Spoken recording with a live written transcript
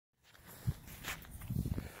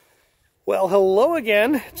Well, hello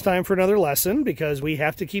again. It's time for another lesson because we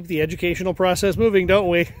have to keep the educational process moving, don't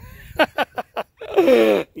we?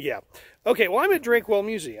 Yeah. Okay, well, I'm at Drakewell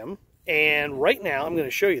Museum, and right now I'm going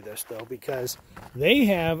to show you this, though, because they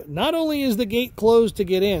have, not only is the gate closed to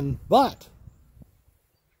get in, but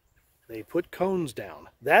they put cones down.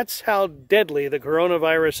 That's how deadly the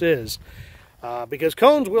coronavirus is, because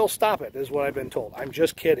cones will stop it, is what I've been told. I'm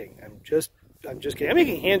just kidding. I'm just kidding. I'm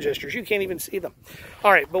making hand gestures. You can't even see them.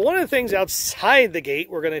 All right, but one of the things outside the gate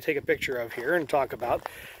we're going to take a picture of here and talk about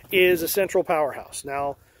is a central powerhouse.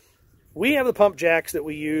 Now, we have the pump jacks that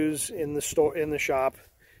we use in the store, in the shop,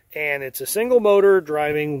 and it's a single motor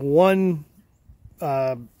driving one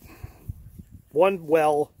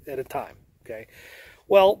well at a time. Okay.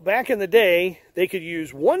 Well, back in the day, they could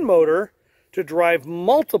use one motor to drive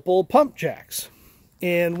multiple pump jacks.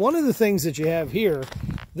 And one of the things that you have here,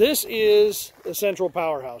 this is a central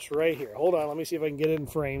powerhouse right here. Hold on, let me see if I can get it in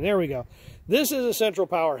frame. There we go. This is a central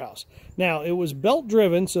powerhouse. Now, it was belt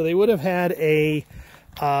driven, so they would have had a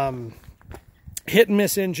hit and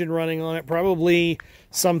miss engine running on it, probably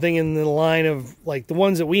something in the line of, like, the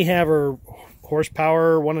ones that we have are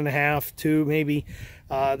horsepower 1.5, 2 maybe.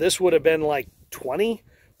 This would have been like 20,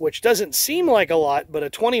 which doesn't seem like a lot, but a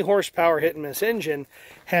 20 horsepower hit and miss engine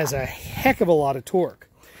has a heck of a lot of torque.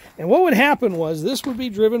 And what would happen was this would be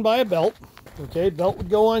driven by a belt. Okay, belt would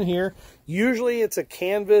go on here. Usually it's a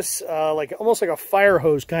canvas, like almost like a fire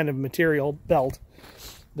hose kind of material belt.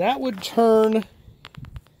 That would turn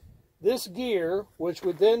this gear, which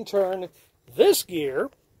would then turn this gear.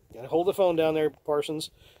 Gotta hold the phone down there, Parsons.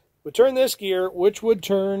 Would turn this gear, which would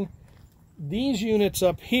turn these units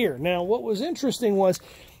up here. Now, what was interesting was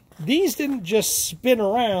these didn't just spin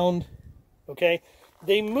around, okay?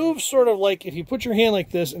 They move sort of like, if you put your hand like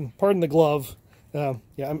this, and pardon the glove,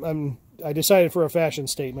 I decided for a fashion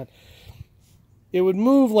statement. It would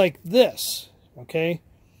move like this, okay?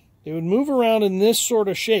 It would move around in this sort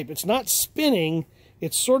of shape. It's not spinning,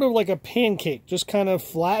 it's sort of like a pancake, just kind of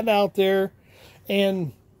flat out there.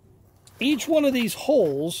 And each one of these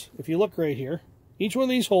holes, if you look right here, each one of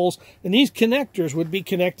these holes, and these connectors would be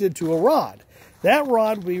connected to a rod. That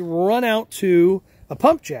rod would be run out to a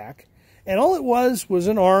pump jack, and all it was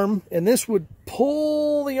an arm, and this would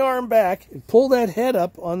pull the arm back, and pull that head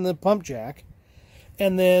up on the pump jack,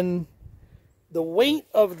 and then the weight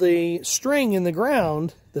of the string in the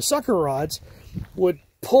ground, the sucker rods, would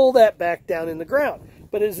pull that back down in the ground.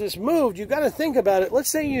 But as this moved, you've got to think about it. Let's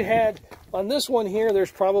say you had, on this one here,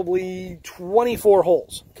 there's probably 24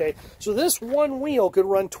 holes, okay? So this one wheel could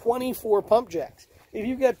run 24 pump jacks. If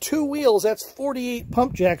you've got two wheels, that's 48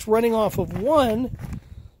 pump jacks running off of one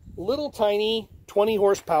little tiny 20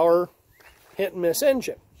 horsepower hit and miss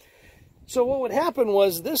engine. So what would happen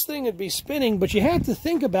was this thing would be spinning, but you have to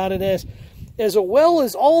think about it as a well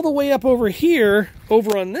is all the way up over here,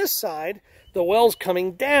 over on this side, the well's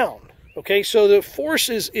coming down. Okay, so the force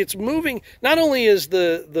is, it's moving, not only is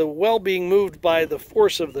the well being moved by the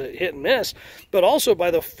force of the hit and miss, but also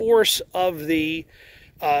by the force of the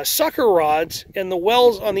sucker rods and the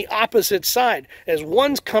wells on the opposite side. As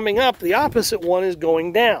one's coming up, the opposite one is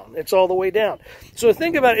going down. It's all the way down. So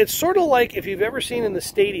think about it, it's sort of like if you've ever seen in the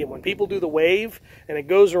stadium when people do the wave and it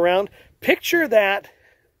goes around. Picture that,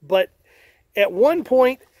 but at one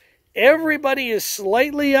point, everybody is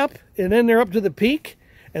slightly up and then they're up to the peak.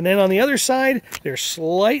 And then on the other side, they're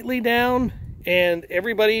slightly down, and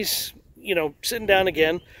everybody's, you know, sitting down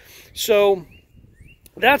again. So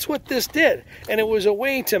that's what this did. And it was a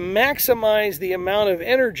way to maximize the amount of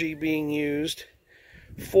energy being used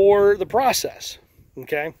for the process.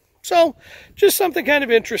 Okay? So just something kind of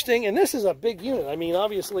interesting. And this is a big unit. I mean,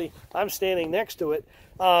 obviously, I'm standing next to it.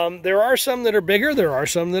 There are some that are bigger. There are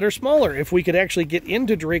some that are smaller. If we could actually get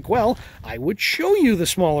into Drakewell, I would show you the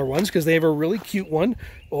smaller ones because they have a really cute one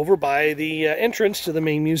over by the entrance to the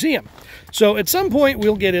main museum. So at some point,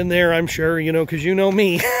 we'll get in there, I'm sure, you know, because you know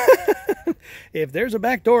me. If there's a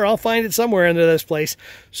back door, I'll find it somewhere into this place.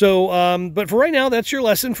 So, but for right now, that's your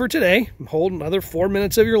lesson for today. Hold another 4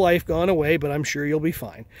 minutes of your life gone away, but I'm sure you'll be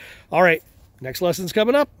fine. All right, next lesson's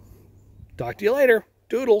coming up. Talk to you later.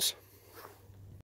 Doodles.